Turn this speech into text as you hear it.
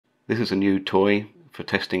This is a new toy for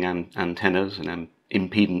testing antennas and an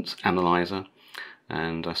impedance analyzer,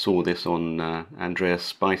 and I saw this on Andreas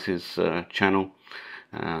Spice's channel.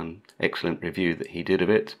 Excellent review that he did of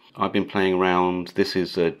it. I've been playing around. This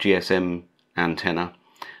is a GSM antenna,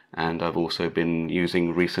 and I've also been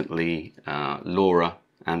using recently LoRa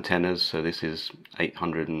antennas, so this is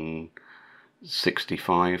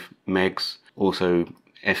 865 megs. Also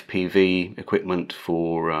FPV equipment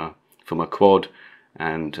for my quad,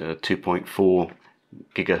 and 2.4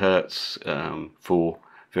 gigahertz for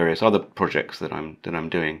various other projects that I'm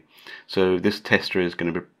doing. So this tester is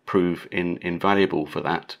going to prove invaluable for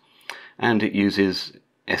that, and it uses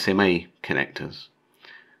SMA connectors.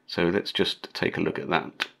 So let's just take a look at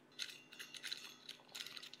that.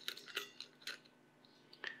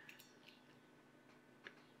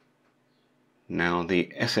 Now, the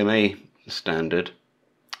SMA standard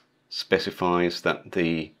specifies that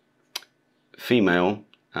the female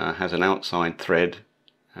has an outside thread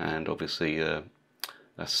and obviously a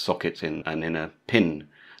socket in an inner pin,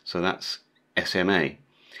 so that's SMA,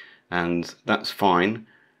 and that's fine,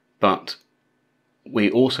 but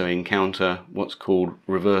we also encounter what's called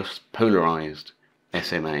reverse polarized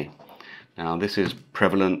SMA. Now this is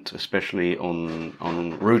prevalent especially on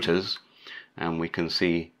routers, and we can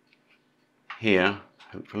see here,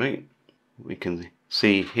 hopefully we can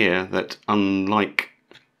see here that unlike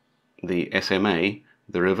the SMA,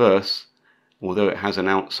 the reverse, although it has an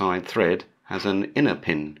outside thread, has an inner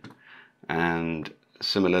pin, and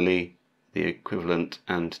similarly the equivalent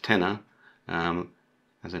antenna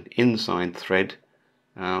has an inside thread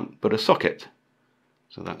but a socket,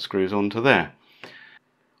 so that screws onto there.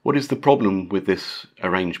 What is the problem with this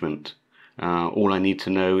arrangement? All I need to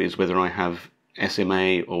know is whether I have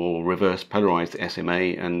SMA or reverse polarized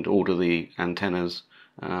SMA and order the antennas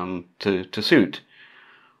to suit.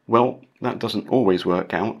 Well, that doesn't always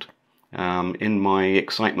work out. In my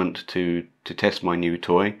excitement to test my new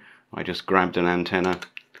toy, I just grabbed an antenna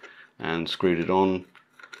and screwed it on.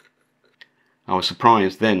 I was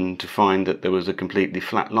surprised then to find that there was a completely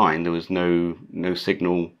flat line. There was no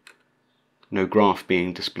signal, no graph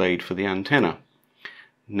being displayed for the antenna.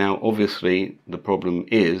 Now obviously the problem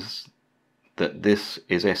is that this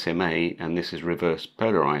is SMA and this is reverse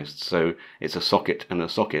polarized, so it's a socket and a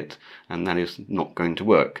socket, and that is not going to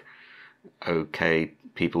work. Okay,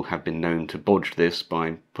 people have been known to bodge this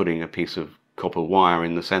by putting a piece of copper wire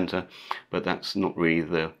in the center, but that's not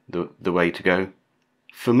really the way to go.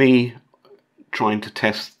 For me, trying to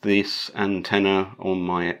test this antenna on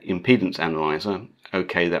my impedance analyzer,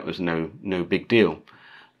 okay, that was no big deal.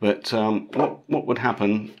 But what would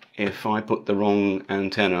happen if I put the wrong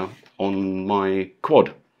antenna on my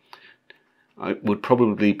quad? I would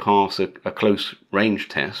probably pass a close range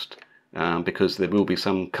test, because there will be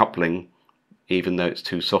some coupling. Even though it's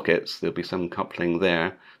two sockets, there'll be some coupling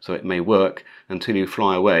there, so it may work until you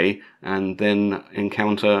fly away and then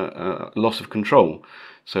encounter loss of control.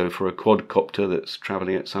 So for a quadcopter that's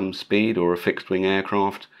traveling at some speed, or a fixed-wing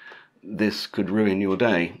aircraft, this could ruin your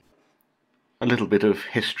day. A little bit of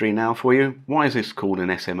history now for you. Why is this called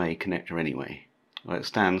an SMA connector anyway? Well, it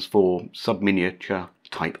stands for subminiature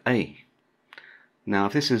type A. Now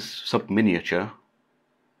if this is subminiature,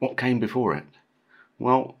 what came before it?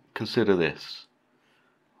 Well, consider this,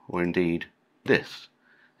 or indeed this.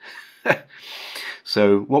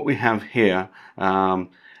 So what we have here,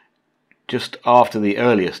 just after the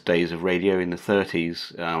earliest days of radio in the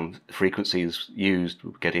 30s, frequencies used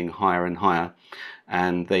were getting higher and higher,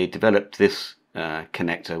 and they developed this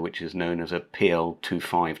connector, which is known as a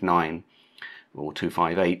PL259 or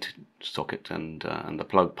 258 socket and the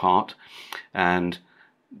plug part, and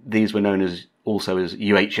these were known as also as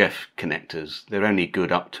UHF connectors. They're only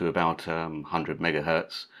good up to about 100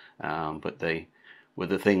 megahertz, but they were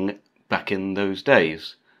the thing back in those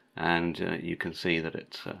days, and you can see that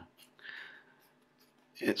it's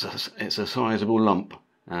a sizable lump.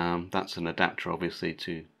 That's an adapter obviously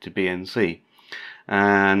to BNC,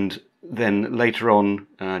 and then later on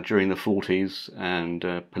during the 40s and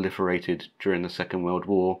proliferated during the Second World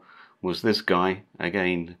War was this guy,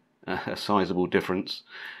 again a sizable difference,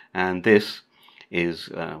 and this is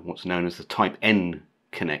what's known as the type N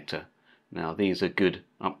connector. Now these are good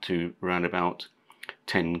up to around about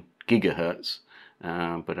 10 gigahertz,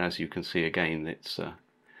 but as you can see again, it's a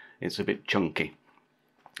bit chunky.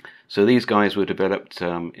 So these guys were developed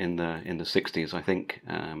in the 60s, I think,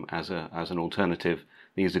 as an alternative.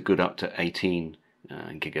 These are good up to 18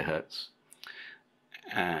 gigahertz.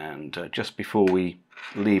 And just before we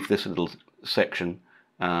leave this little section,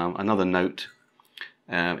 another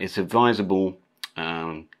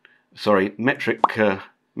metric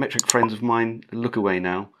metric friends of mine, look away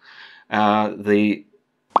now. The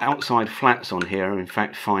outside flats on here are in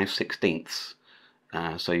fact 5/16,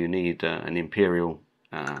 so you need an imperial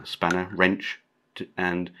spanner wrench,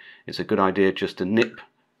 and it's a good idea just to nip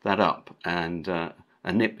that up, and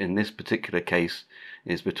a nip in this particular case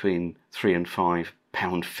is between 3 and 5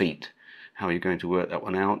 pound-feet. How are you going to work that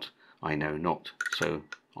one out? I know not, so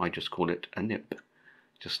I just call it a nip,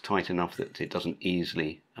 just tight enough that it doesn't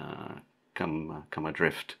easily come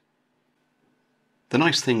adrift. The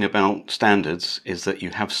nice thing about standards is that you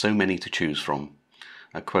have so many to choose from.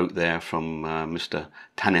 A quote there from Mr.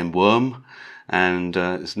 Tannenwurm, and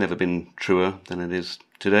it's never been truer than it is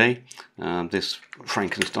today. This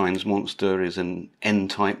Frankenstein's monster is an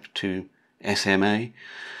N-type to SMA,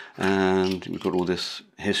 and we've got all this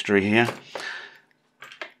history here.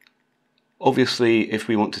 Obviously, if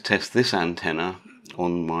we want to test this antenna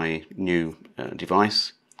on my new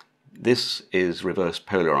device, this is reverse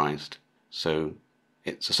polarized, so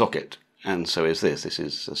it's a socket, and so is this. This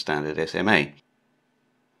is a standard SMA.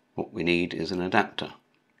 What we need is an adapter.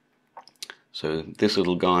 So this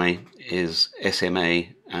little guy is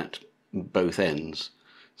SMA at both ends,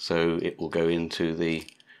 so it will go into the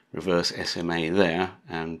reverse SMA there,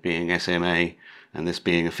 and being SMA and this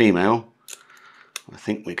being a female, I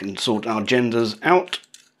think we can sort our genders out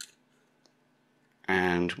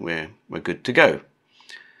and we're good to go.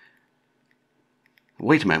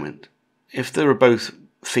 Wait a moment. If there are both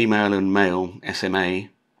female and male SMA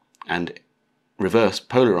and reverse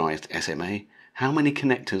polarized SMA, how many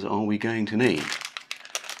connectors are we going to need?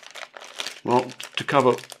 Well, to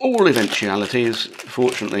cover all eventualities,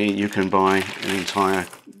 fortunately you can buy an entire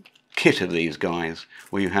kit of these guys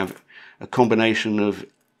where you have a combination of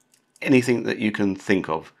anything that you can think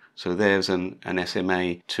of. So there's an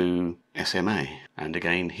SMA to SMA, and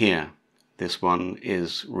again here this one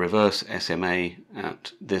is reverse SMA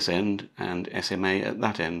at this end and SMA at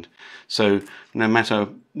that end. So no matter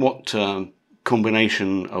what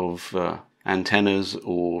combination of antennas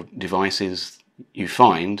or devices you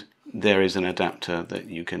find, there is an adapter that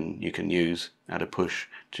you can use at a push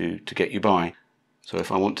to get you by. So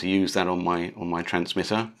if I want to use that on my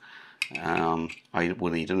transmitter, I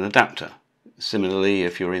will need an adapter. Similarly,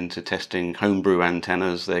 if you're into testing homebrew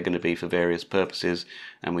antennas, they're going to be for various purposes,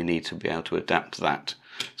 and we need to be able to adapt that.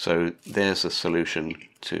 So there's a solution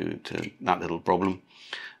to that little problem.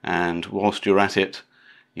 And whilst you're at it,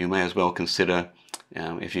 you may as well consider,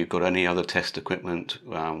 if you've got any other test equipment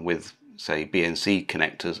with, say, BNC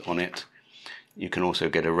connectors on it, you can also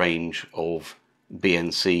get a range of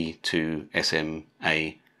BNC to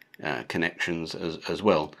SMA connections as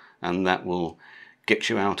well, and that will get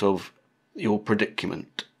you out of your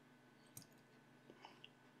predicament.